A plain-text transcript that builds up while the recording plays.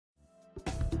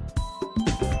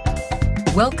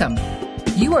Welcome.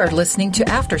 You are listening to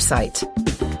Aftersight.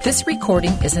 This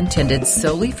recording is intended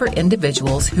solely for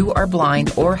individuals who are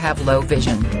blind or have low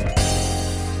vision.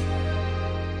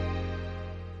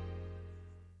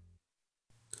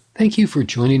 Thank you for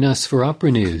joining us for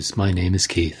Opera News. My name is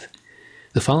Keith.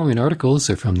 The following articles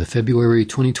are from the February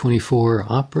 2024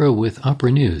 Opera with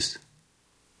Opera News.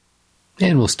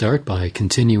 And we'll start by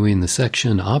continuing the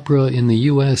section Opera in the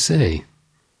USA.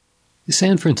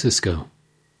 San Francisco.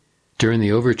 During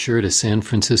the overture to San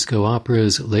Francisco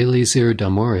Opera's L'Elisir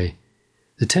d'Amore,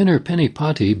 the tenor Penny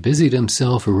Patti busied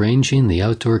himself arranging the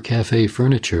outdoor cafe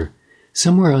furniture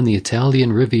somewhere on the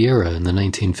Italian Riviera in the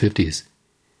 1950s.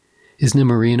 His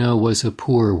Nemorino was a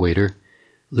poor waiter,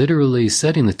 literally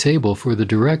setting the table for the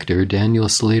director Daniel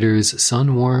Slater's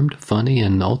sun-warmed, funny,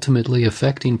 and ultimately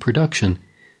affecting production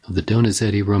of the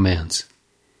Donizetti romance.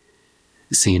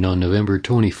 Seen on November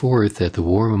 24th at the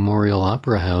War Memorial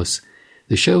Opera House,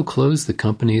 the show closed the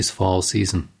company's fall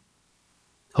season.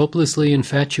 Hopelessly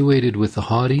infatuated with the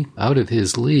haughty,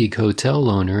 out-of-his-league hotel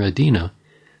owner Adina,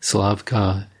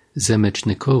 Slavka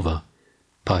Zemechnikova,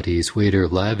 Patti's waiter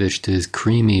lavished his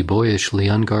creamy, boyishly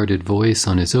unguarded voice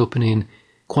on his opening,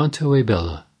 Quanto è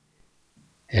bella.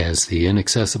 As the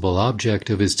inaccessible object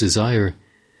of his desire,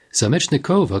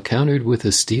 Zemechnikova countered with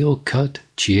a steel-cut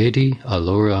Chiedi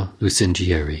allora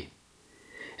lusinghieri.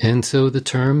 And so the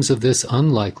terms of this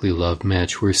unlikely love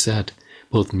match were set,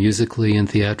 both musically and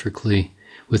theatrically,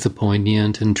 with a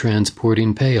poignant and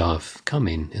transporting payoff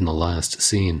coming in the last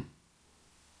scene.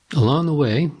 Along the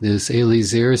way, this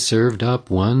Elisir served up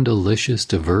one delicious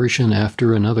diversion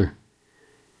after another.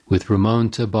 With Ramon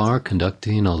Tabar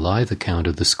conducting a lithe account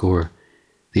of the score,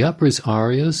 the opera's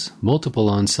arias,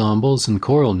 multiple ensembles, and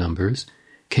choral numbers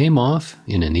came off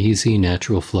in an easy,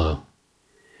 natural flow.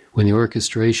 When the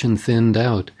orchestration thinned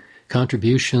out,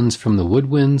 contributions from the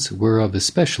woodwinds were of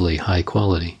especially high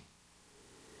quality.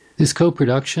 This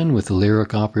co-production with the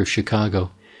Lyric Opera of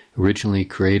Chicago, originally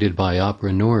created by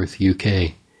Opera North,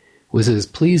 UK, was as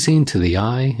pleasing to the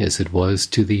eye as it was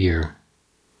to the ear.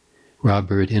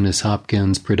 Robert Innes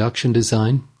Hopkins' production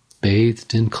design,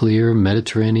 bathed in clear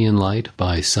Mediterranean light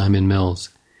by Simon Mills,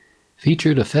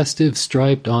 featured a festive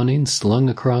striped awning slung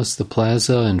across the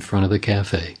plaza in front of the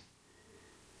cafe.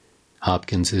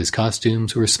 Hopkins's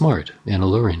costumes were smart and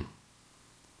alluring.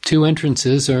 Two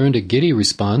entrances earned a giddy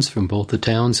response from both the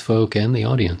townsfolk and the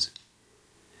audience.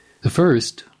 The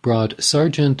first brought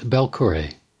Sergeant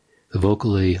Balcore, the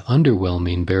vocally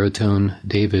underwhelming baritone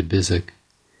David Bizik,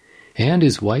 and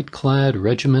his white-clad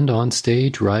regiment on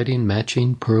stage riding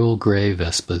matching pearl gray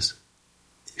Vespas.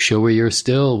 Showier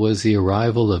still was the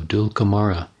arrival of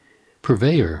Dulcamara,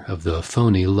 purveyor of the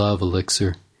phony love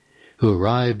elixir, who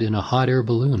arrived in a hot air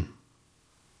balloon.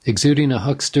 Exuding a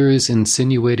huckster's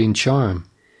insinuating charm,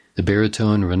 the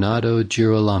baritone Renato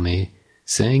Girolami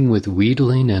sang with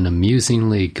wheedling and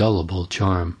amusingly gullible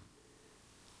charm.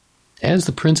 As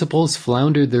the principals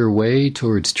floundered their way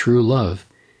towards true love,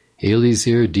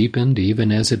 Elisir deepened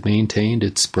even as it maintained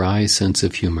its spry sense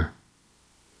of humor.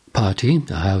 Patti,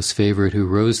 a house favorite who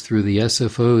rose through the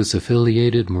SFO's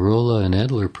affiliated Merola and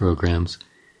Adler programs,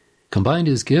 combined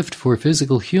his gift for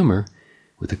physical humor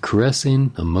with a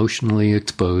caressing, emotionally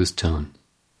exposed tone.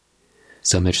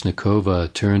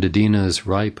 Zemechnikova turned Adina's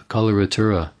ripe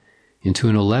coloratura into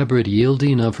an elaborate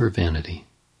yielding of her vanity.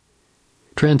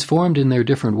 Transformed in their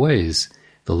different ways,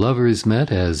 the lovers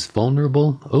met as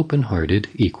vulnerable, open-hearted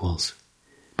equals.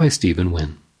 By Stephen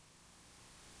Wynn.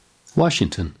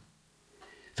 Washington.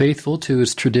 Faithful to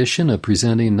its tradition of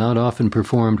presenting not often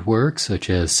performed works such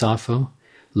as Sappho,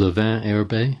 Le Vin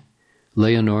Herbe,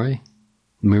 Leonore,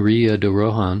 Maria de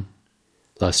Rohan,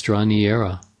 La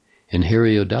Straniera, and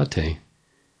Heriodate,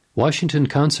 Washington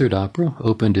Concert Opera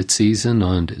opened its season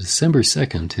on December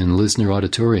 2nd in Lisner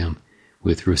Auditorium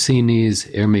with Rossini's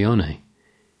Ermione,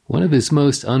 one of his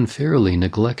most unfairly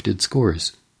neglected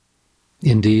scores.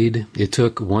 Indeed, it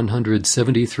took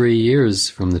 173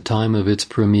 years from the time of its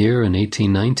premiere in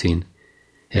 1819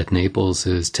 at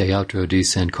Naples' Teatro di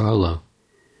San Carlo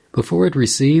before it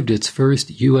received its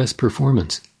first U.S.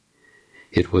 performance.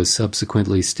 It was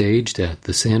subsequently staged at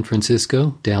the San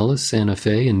Francisco, Dallas, Santa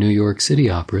Fe, and New York City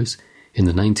operas in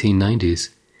the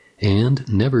 1990s, and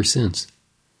never since.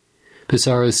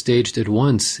 Pissarro staged it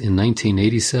once in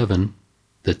 1987,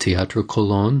 the Teatro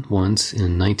Colón once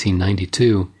in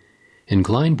 1992, and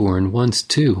Glyndebourne once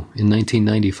too in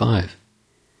 1995.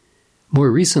 More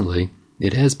recently,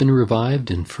 it has been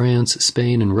revived in France,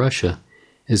 Spain, and Russia,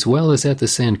 as well as at the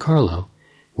San Carlo,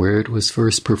 where it was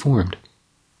first performed.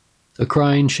 A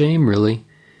crying shame, really,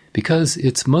 because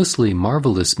it's mostly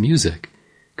marvelous music,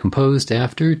 composed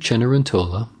after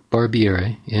Cenerentola,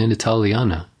 Barbiere and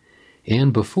Italiana,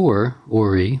 and before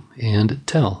Ori and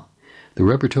Tell, the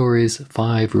repertory's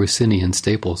 5 Rossinian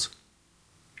staples.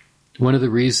 One of the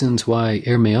reasons why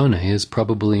Ermione is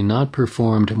probably not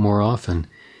performed more often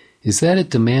is that it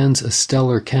demands a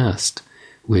stellar cast,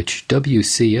 which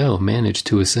WCO managed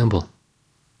to assemble.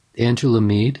 Angela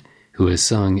Meade, who has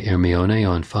sung Ermione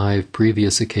on 5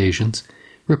 previous occasions,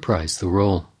 reprised the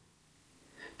role.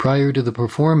 Prior to the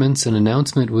performance, an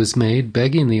announcement was made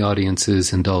begging the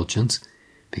audience's indulgence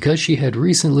because she had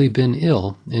recently been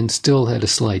ill and still had a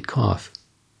slight cough.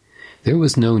 There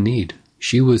was no need.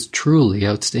 She was truly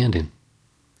outstanding.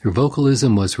 Her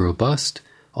vocalism was robust,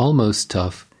 almost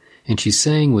tough, and she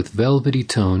sang with velvety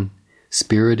tone,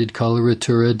 spirited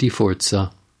coloratura di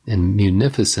forza, and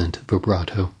munificent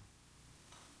vibrato.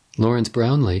 Lawrence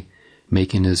Brownlee,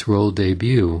 making his role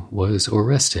debut, was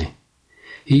Oreste.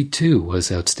 He, too,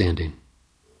 was outstanding.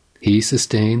 He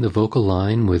sustained the vocal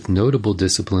line with notable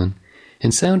discipline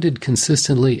and sounded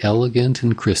consistently elegant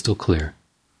and crystal clear.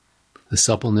 The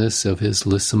suppleness of his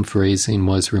lissom phrasing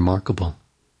was remarkable.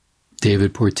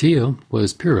 David Portillo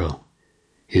was Pirro.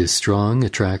 His strong,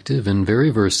 attractive, and very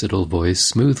versatile voice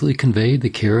smoothly conveyed the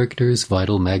character's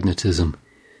vital magnetism,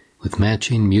 with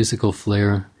matching musical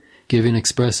flair, giving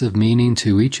expressive meaning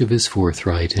to each of his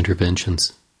forthright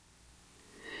interventions.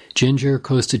 Ginger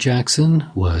Costa-Jackson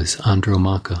was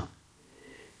Andromaca.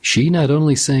 She not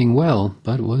only sang well,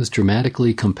 but was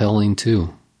dramatically compelling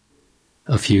too.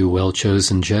 A few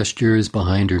well-chosen gestures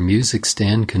behind her music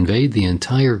stand conveyed the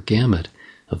entire gamut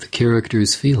of the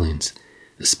character's feelings,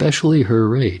 especially her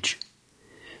rage.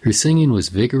 Her singing was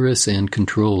vigorous and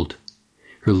controlled.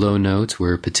 Her low notes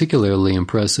were particularly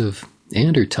impressive,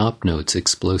 and her top notes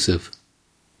explosive.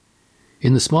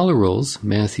 In the smaller roles,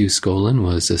 Matthew Skolin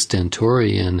was a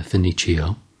Stentori in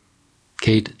Fenicio,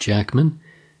 Kate Jackman,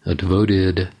 a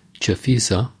devoted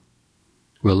Chafisa,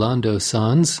 Rolando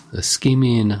Sanz, a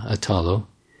scheming Atalo,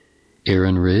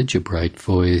 Aaron Ridge, a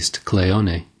bright-voiced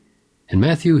Cleone, and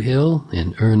Matthew Hill,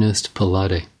 an earnest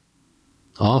Pallade.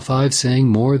 All 5 sang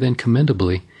more than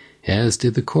commendably, as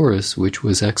did the chorus, which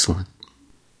was excellent.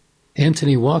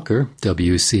 Anthony Walker,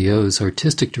 WCO's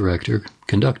artistic director,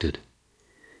 conducted.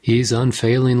 He's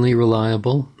unfailingly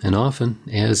reliable and often,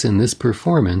 as in this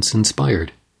performance,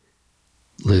 inspired.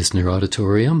 Lisner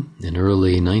Auditorium, an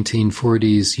early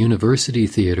 1940s university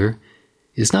theater,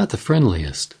 is not the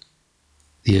friendliest.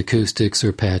 The acoustics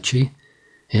are patchy,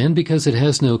 and because it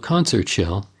has no concert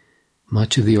shell,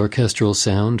 much of the orchestral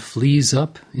sound flees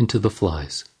up into the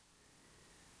flies.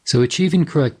 So achieving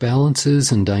correct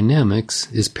balances and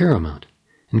dynamics is paramount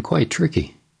and quite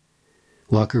tricky.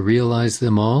 Walker realized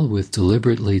them all with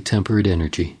deliberately tempered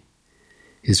energy.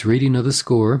 His reading of the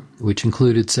score, which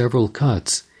included several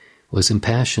cuts, was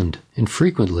impassioned and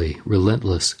frequently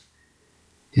relentless.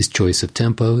 His choice of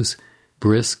tempos,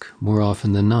 brisk more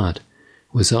often than not,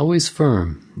 was always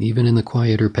firm, even in the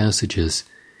quieter passages,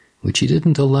 which he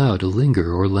didn't allow to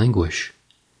linger or languish.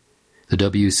 The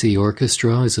WC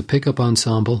Orchestra is a pickup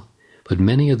ensemble, but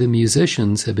many of the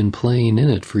musicians have been playing in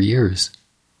it for years.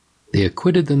 They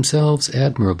acquitted themselves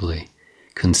admirably,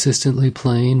 consistently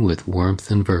playing with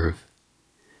warmth and verve.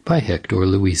 By Hector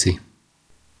Luisi.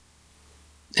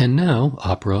 And now,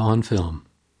 opera on film.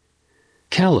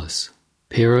 Callas,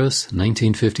 Paris,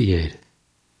 1958.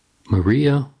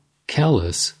 Maria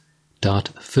Callas.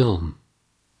 Film.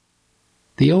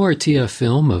 The ORTF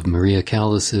film of Maria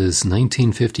Callas's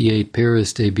 1958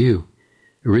 Paris debut,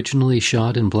 originally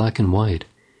shot in black and white,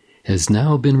 has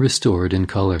now been restored in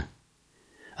color.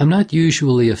 I'm not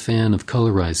usually a fan of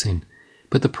colorizing,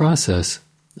 but the process,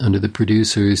 under the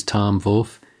producers Tom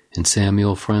Wolfe and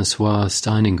Samuel Francois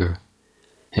Steininger,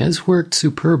 has worked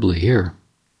superbly here.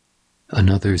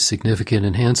 Another significant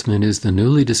enhancement is the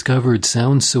newly discovered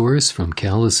sound source from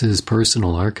Callas's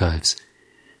personal archives,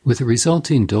 with the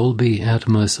resulting Dolby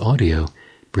Atmos audio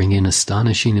bringing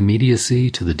astonishing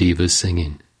immediacy to the diva's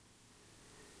singing.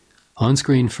 On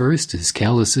screen first is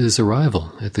Callas's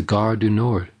arrival at the Gare du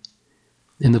Nord.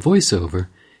 In the voiceover,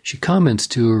 she comments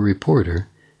to a reporter,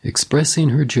 expressing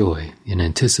her joy in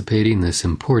anticipating this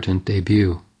important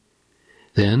debut.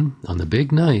 Then, on the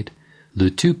big night, Le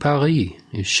Tout Paris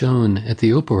is shown at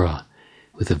the Opera,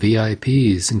 with the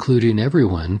VIPs including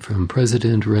everyone from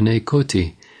President René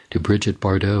Coty to Brigitte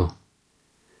Bardot.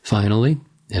 Finally,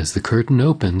 as the curtain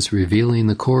opens revealing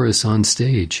the chorus on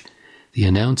stage, the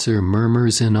announcer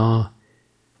murmurs in awe,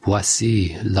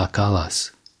 "Voici la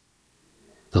Callas."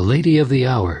 The lady of the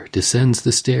hour descends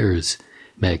the stairs,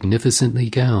 magnificently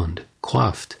gowned,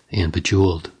 coiffed, and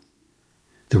bejeweled.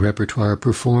 The repertoire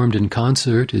performed in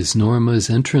concert is Norma's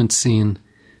entrance scene,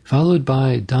 followed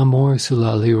by D'Amour sur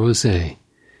l'Allée Rosée,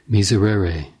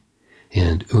 Miserere,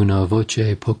 and Una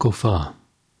voce poco fa.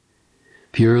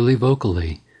 Purely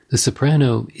vocally, the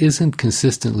soprano isn't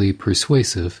consistently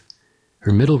persuasive.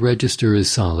 Her middle register is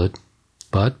solid,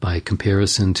 but by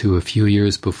comparison to a few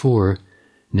years before,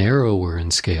 narrower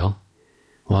in scale,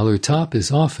 while her top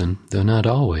is often, though not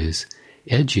always,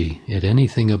 edgy at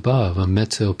anything above a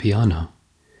mezzo piano.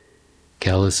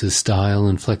 Callas's style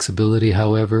and flexibility,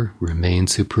 however, remain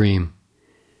supreme.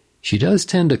 She does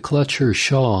tend to clutch her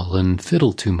shawl and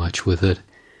fiddle too much with it,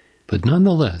 but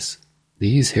nonetheless,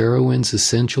 these heroines'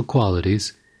 essential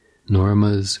qualities,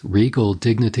 Norma's regal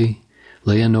dignity,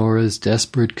 Leonora's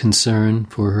desperate concern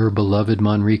for her beloved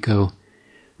Manrico,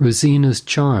 Rosina's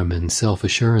charm and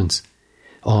self-assurance,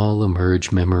 all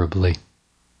emerge memorably.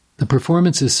 The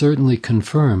performances certainly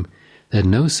confirm that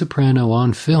no soprano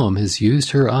on film has used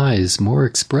her eyes more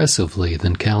expressively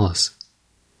than Callas.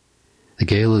 The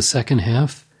Gala's second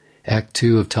half, Act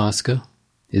 2 of Tosca,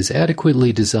 is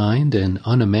adequately designed and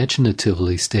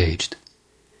unimaginatively staged.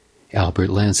 Albert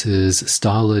Lance's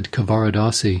stolid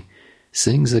Cavaradossi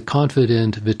sings a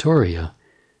confident Vittoria,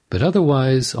 but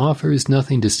otherwise offers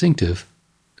nothing distinctive,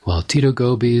 while Tito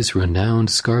Gobbi's renowned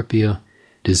Scarpia,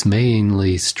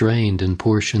 dismayingly strained in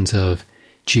portions of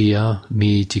Gia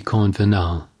mi dicon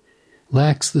venal,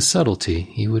 lacks the subtlety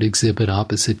he would exhibit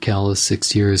opposite Callas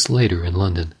 6 years later in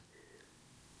London.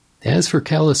 As for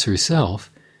Callas herself,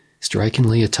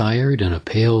 strikingly attired in a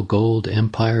pale gold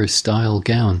Empire-style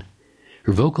gown,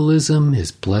 her vocalism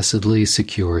is blessedly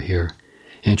secure here,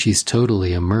 and she's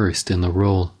totally immersed in the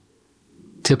role.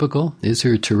 Typical is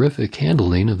her terrific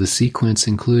handling of the sequence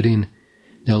including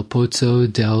Nel Pozzo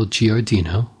del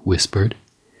Giardino, whispered,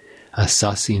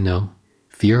 Assassino,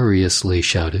 furiously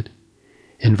shouted,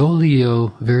 and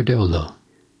Voglio Verdolo,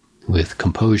 with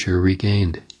composure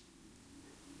regained.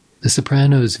 The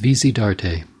soprano's Visi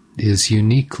d'arte is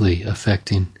uniquely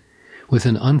affecting, with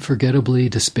an unforgettably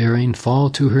despairing fall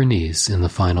to her knees in the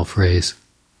final phrase.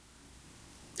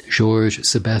 Georges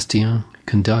Sebastien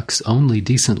conducts only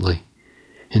decently,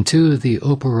 and two of the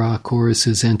opera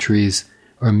chorus's entries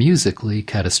are musically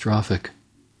catastrophic.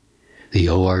 The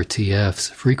ORTF's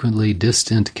frequently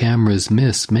distant cameras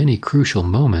miss many crucial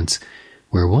moments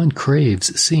where one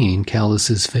craves seeing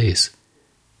Callas's face.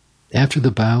 After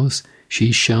the bows,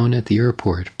 she's shown at the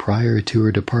airport prior to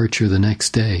her departure the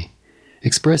next day,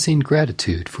 expressing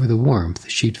gratitude for the warmth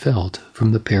she'd felt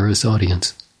from the Paris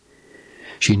audience.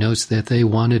 She notes that they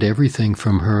wanted everything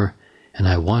from her, and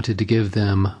I wanted to give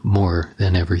them more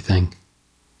than everything.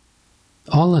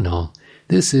 All in all,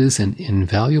 this is an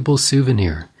invaluable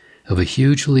souvenir of a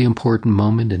hugely important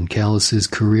moment in Callas's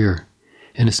career,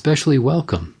 and especially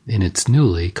welcome in its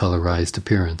newly colorized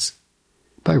appearance.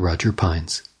 By Roger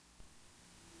Pines.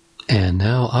 And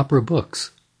now opera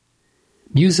books.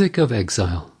 Music of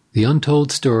Exile, The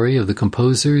Untold Story of the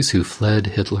Composers Who Fled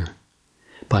Hitler.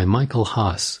 By Michael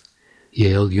Haas,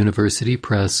 Yale University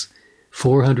Press,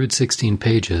 416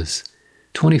 pages,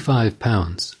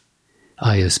 £25.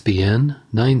 ISBN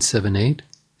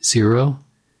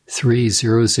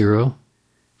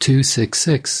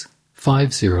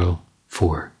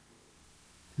 978-0-300-266-504.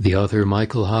 The author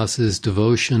Michael Haas's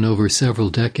devotion over several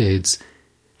decades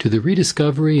to the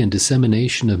rediscovery and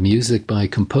dissemination of music by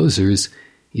composers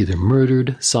either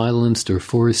murdered, silenced, or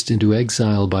forced into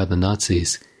exile by the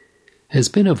Nazis has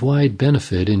been of wide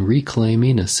benefit in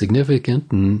reclaiming a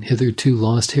significant and hitherto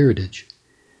lost heritage.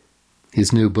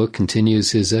 His new book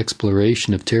continues his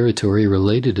exploration of territory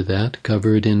related to that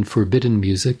covered in Forbidden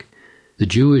Music, The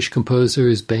Jewish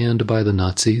Composers Banned by the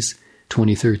Nazis,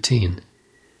 2013,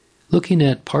 looking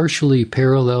at partially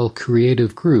parallel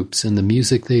creative groups and the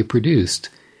music they produced,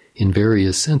 in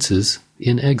various senses,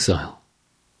 in exile.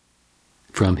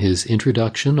 From his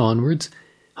introduction onwards,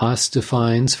 Haas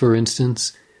defines, for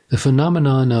instance, the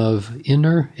phenomenon of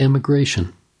inner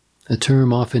emigration, a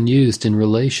term often used in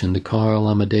relation to Karl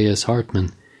Amadeus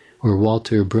Hartmann or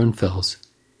Walter Brunfels,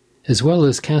 as well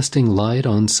as casting light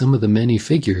on some of the many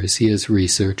figures he has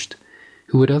researched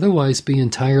who would otherwise be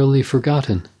entirely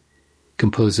forgotten,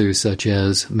 composers such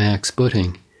as Max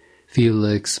Butting,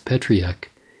 Felix Petriak,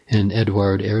 and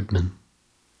Eduard Erdmann.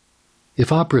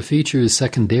 If opera features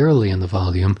secondarily in the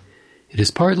volume, it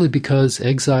is partly because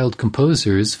exiled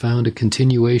composers found a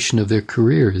continuation of their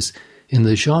careers in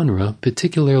the genre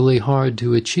particularly hard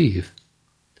to achieve.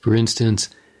 For instance,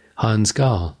 Hans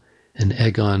Gall and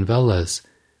Egon Velez,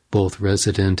 both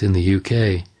resident in the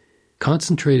UK,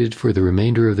 concentrated for the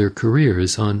remainder of their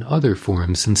careers on other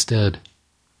forms instead.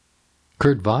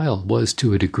 Kurt Weill was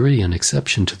to a degree an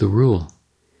exception to the rule.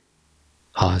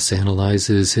 Haas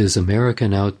analyzes his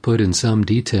American output in some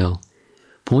detail,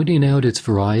 pointing out its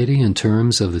variety in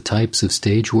terms of the types of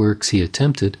stage works he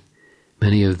attempted,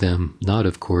 many of them not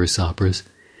of course operas,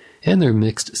 and their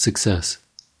mixed success.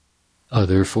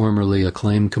 Other formerly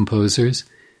acclaimed composers,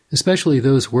 especially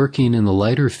those working in the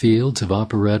lighter fields of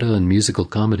operetta and musical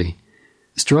comedy,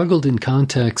 struggled in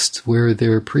contexts where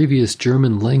their previous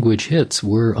German language hits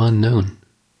were unknown.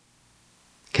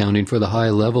 Counting for the high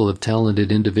level of talented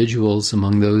individuals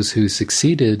among those who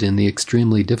succeeded in the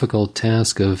extremely difficult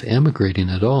task of emigrating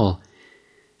at all,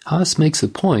 Haas makes the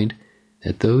point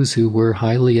that those who were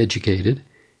highly educated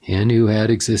and who had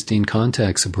existing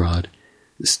contacts abroad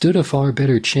stood a far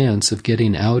better chance of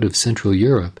getting out of Central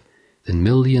Europe than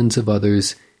millions of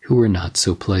others who were not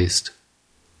so placed.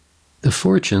 The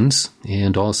fortunes,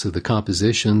 and also the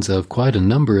compositions of quite a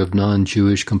number of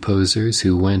non-Jewish composers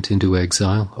who went into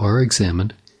exile, are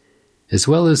examined, as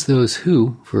well as those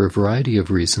who, for a variety of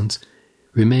reasons,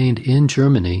 remained in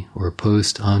Germany or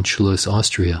post-Anschluss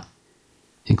Austria,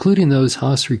 including those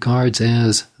Haas regards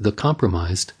as the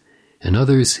compromised, and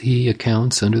others he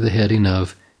accounts under the heading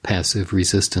of passive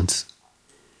resistance.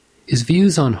 His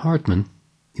views on Hartmann,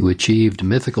 who achieved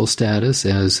mythical status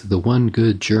as the one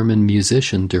good German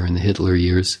musician during the Hitler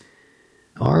years,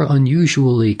 are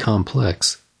unusually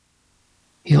complex.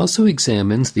 He also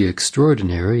examines the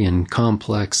extraordinary and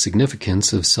complex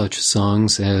significance of such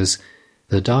songs as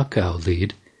the Dachau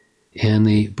Lied and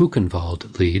the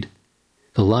Buchenwald Lied,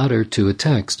 the latter to a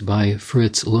text by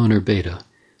Fritz Lohner-Beda,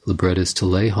 librettist to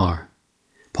Lehar,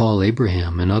 Paul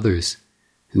Abraham, and others,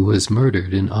 who was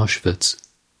murdered in Auschwitz.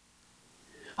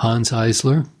 Hans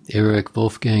Eisler, Erich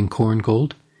Wolfgang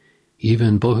Korngold,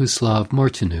 even Bohuslav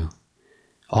Martinu,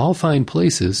 all find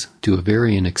places, to a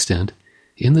varying extent,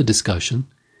 in the discussion,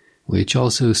 which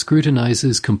also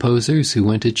scrutinizes composers who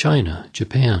went to China,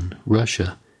 Japan,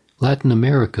 Russia, Latin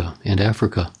America, and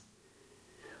Africa.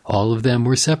 All of them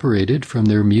were separated from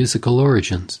their musical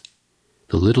origins.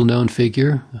 The little-known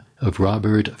figure of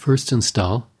Robert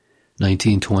Furstenstahl,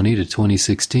 1920 to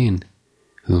 2016,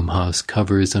 whom Haas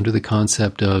covers under the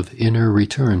concept of inner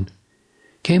return,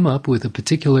 came up with a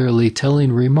particularly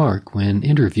telling remark when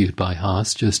interviewed by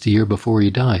Haas just a year before he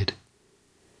died.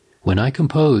 "When I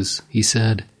compose," he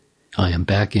said, "I am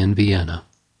back in Vienna."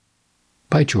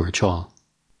 By George Hall.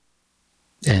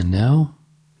 And now,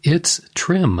 it's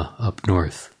Trim up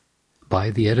north, by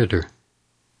the editor.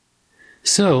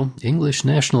 So, English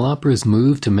National Opera's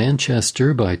move to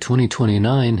Manchester by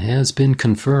 2029 has been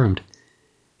confirmed.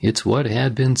 It's what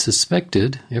had been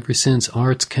suspected ever since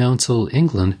Arts Council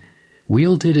England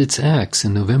wielded its axe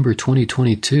in November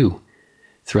 2022,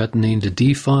 threatening to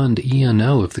defund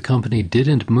E&O if the company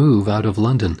didn't move out of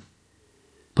London.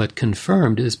 But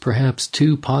confirmed is perhaps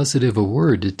too positive a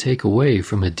word to take away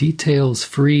from a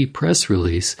details-free press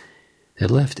release that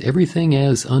left everything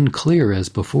as unclear as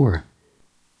before.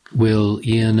 Will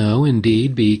E&O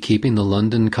indeed be keeping the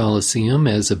London Coliseum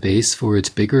as a base for its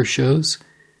bigger shows?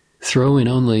 Throw in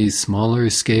only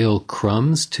smaller-scale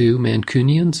crumbs to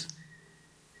Mancunians?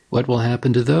 What will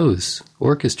happen to those,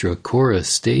 orchestra, chorus,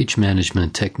 stage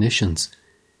management technicians,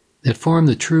 that form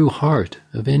the true heart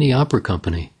of any opera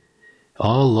company,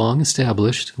 all long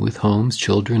established, with homes,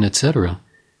 children, etc.,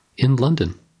 in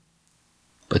London?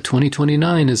 But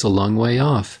 2029 is a long way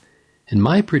off, and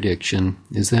my prediction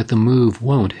is that the move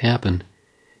won't happen.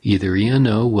 Either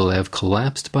E&O will have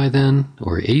collapsed by then,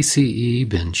 or ACE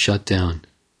been shut down.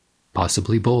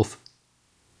 Possibly both.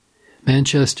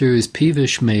 Manchester's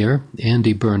peevish mayor,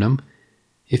 Andy Burnham,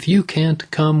 "If you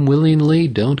can't come willingly,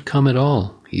 don't come at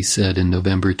all," he said in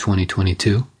November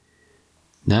 2022.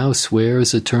 Now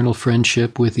swears eternal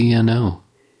friendship with E&O,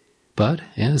 but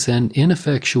as an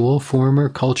ineffectual former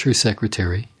culture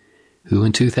secretary, who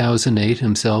in 2008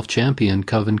 himself championed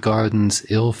Covent Garden's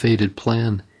ill-fated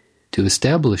plan to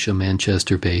establish a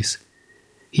Manchester base,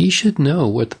 he should know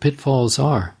what the pitfalls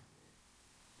are.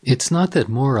 It's not that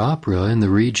more opera in the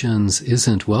regions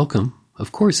isn't welcome,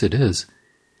 of course it is,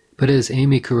 but as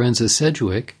Amy Carenza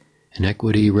Sedgwick, an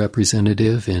equity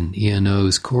representative in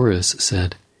E&O's chorus,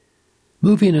 said,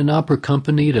 "Moving an opera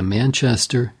company to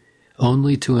Manchester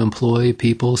only to employ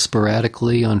people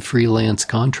sporadically on freelance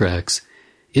contracts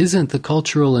isn't the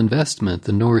cultural investment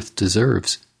the North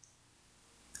deserves.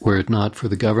 Were it not for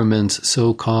the government's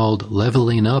so-called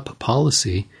levelling up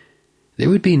policy, there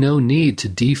would be no need to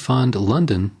defund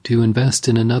London to invest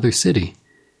in another city.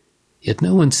 Yet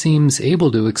no one seems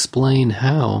able to explain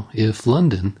how, if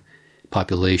London,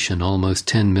 population almost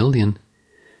 10 million,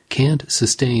 can't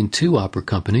sustain two opera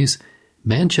companies,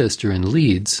 Manchester and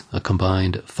Leeds, a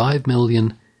combined 5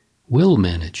 million, will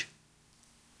manage.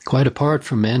 Quite apart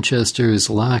from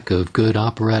Manchester's lack of good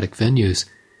operatic venues,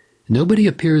 nobody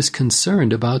appears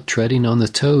concerned about treading on the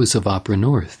toes of Opera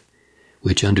North,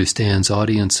 which understands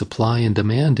audience supply and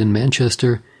demand in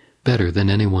Manchester better than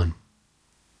anyone.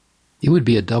 It would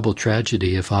be a double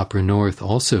tragedy if Opera North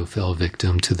also fell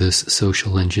victim to this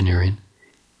social engineering.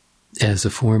 As a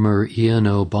former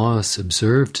E&O boss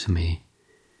observed to me,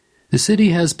 the city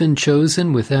has been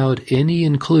chosen without any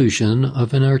inclusion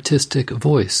of an artistic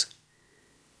voice.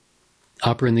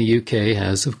 Opera in the UK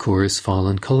has, of course,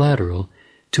 fallen collateral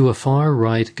to a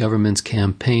far-right government's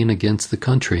campaign against the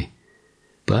country,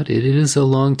 but it is a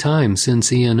long time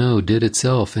since E&O did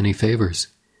itself any favors.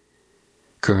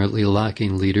 Currently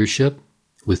lacking leadership,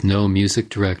 with no music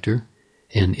director,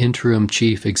 an interim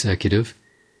chief executive,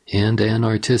 and an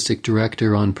artistic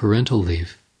director on parental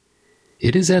leave,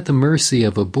 it is at the mercy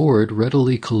of a board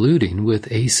readily colluding with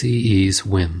ACE's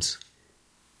whims.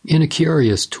 In a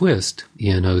curious twist,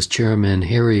 E&O's chairman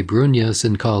Harry Brunias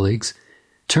and colleagues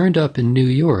turned up in New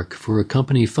York for a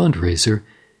company fundraiser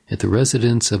at the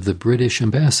residence of the British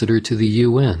ambassador to the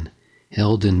UN,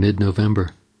 held in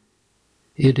mid-November.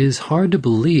 It is hard to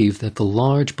believe that the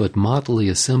large but motley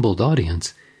assembled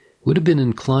audience would have been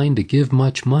inclined to give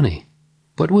much money.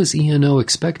 What was E&O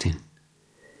expecting?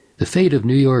 The fate of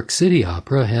New York City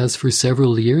Opera has for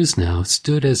several years now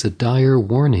stood as a dire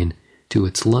warning to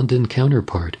its London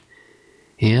counterpart,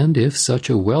 and if such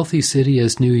a wealthy city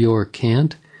as New York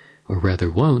can't, or rather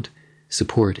won't,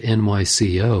 support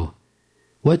NYCO,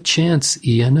 what chance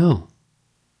E&O?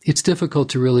 It's difficult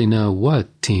to really know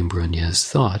what Team Brunias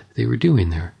thought they were doing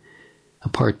there,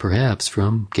 apart perhaps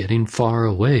from getting far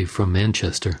away from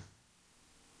Manchester.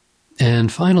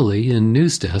 And finally, in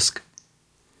News Desk,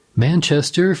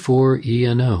 Manchester for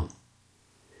E&O.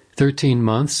 13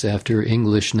 months after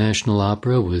English National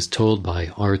Opera was told by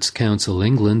Arts Council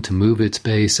England to move its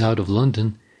base out of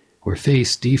London or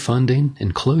face defunding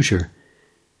and closure,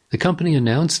 the company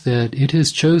announced that it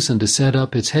has chosen to set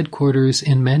up its headquarters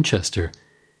in Manchester,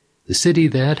 the city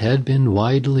that had been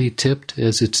widely tipped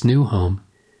as its new home,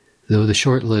 though the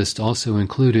shortlist also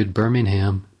included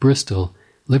Birmingham, Bristol,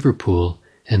 Liverpool,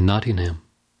 and Nottingham.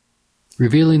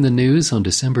 Revealing the news on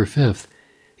December 5th,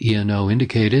 E&O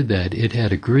indicated that it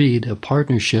had agreed a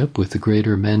partnership with the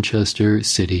Greater Manchester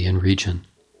city and region.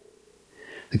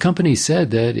 The company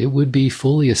said that it would be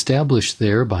fully established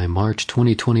there by March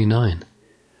 2029,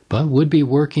 but would be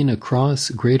working across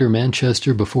Greater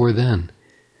Manchester before then,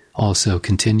 also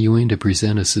continuing to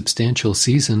present a substantial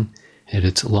season at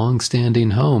its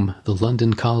long-standing home, the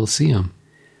London Coliseum,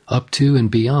 up to and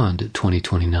beyond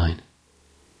 2029.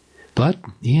 But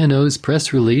E&O's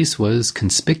press release was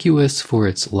conspicuous for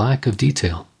its lack of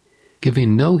detail,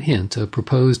 giving no hint of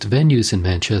proposed venues in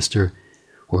Manchester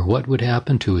or what would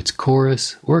happen to its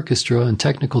chorus, orchestra, and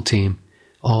technical team,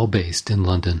 all based in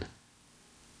London.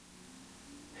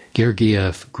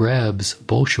 Gergiev grabs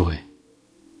Bolshoi.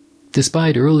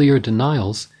 Despite earlier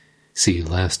denials, see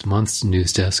last month's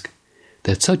News Desk,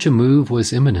 that such a move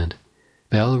was imminent,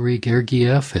 Valery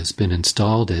Gergiev has been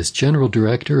installed as General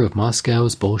Director of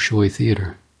Moscow's Bolshoi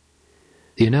Theater.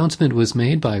 The announcement was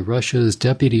made by Russia's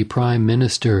Deputy Prime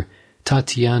Minister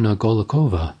Tatiana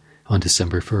Golikova on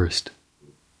December 1st.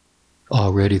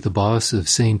 Already the boss of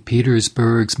St.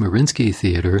 Petersburg's Mariinsky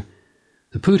Theater,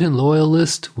 the Putin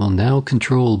loyalist will now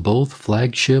control both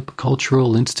flagship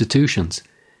cultural institutions,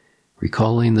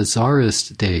 recalling the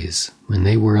Tsarist days when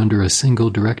they were under a single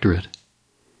directorate.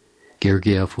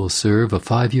 Gergiev will serve a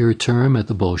 5-year term at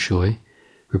the Bolshoi,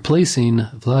 replacing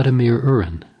Vladimir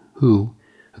Urin, who,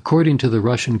 according to the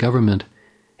Russian government,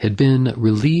 had been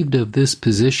relieved of this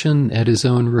position at his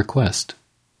own request.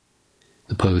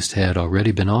 The post had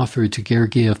already been offered to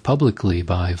Gergiev publicly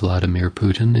by Vladimir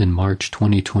Putin in March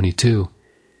 2022,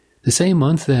 the same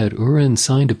month that Urin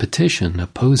signed a petition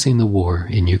opposing the war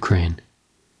in Ukraine.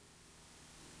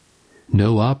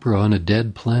 No opera on a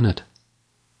dead planet.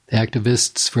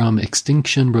 Activists from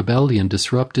Extinction Rebellion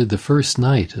disrupted the first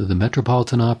night of the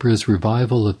Metropolitan Opera's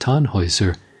revival of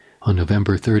Tannhäuser on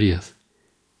November 30th.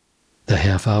 The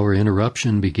half-hour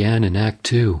interruption began in Act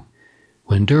 2,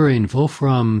 when during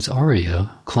Wolfram's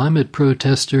aria, climate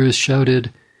protesters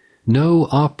shouted, "No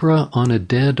opera on a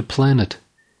dead planet,"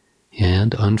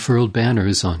 and unfurled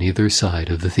banners on either side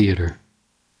of the theater.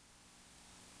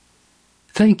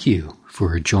 Thank you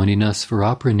for joining us for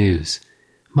Opera News.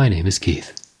 My name is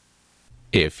Keith.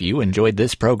 If you enjoyed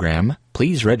this program,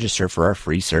 please register for our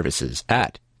free services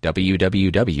at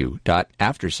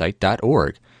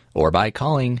www.aftersight.org or by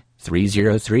calling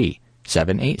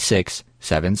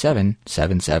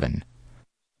 303-786-7777.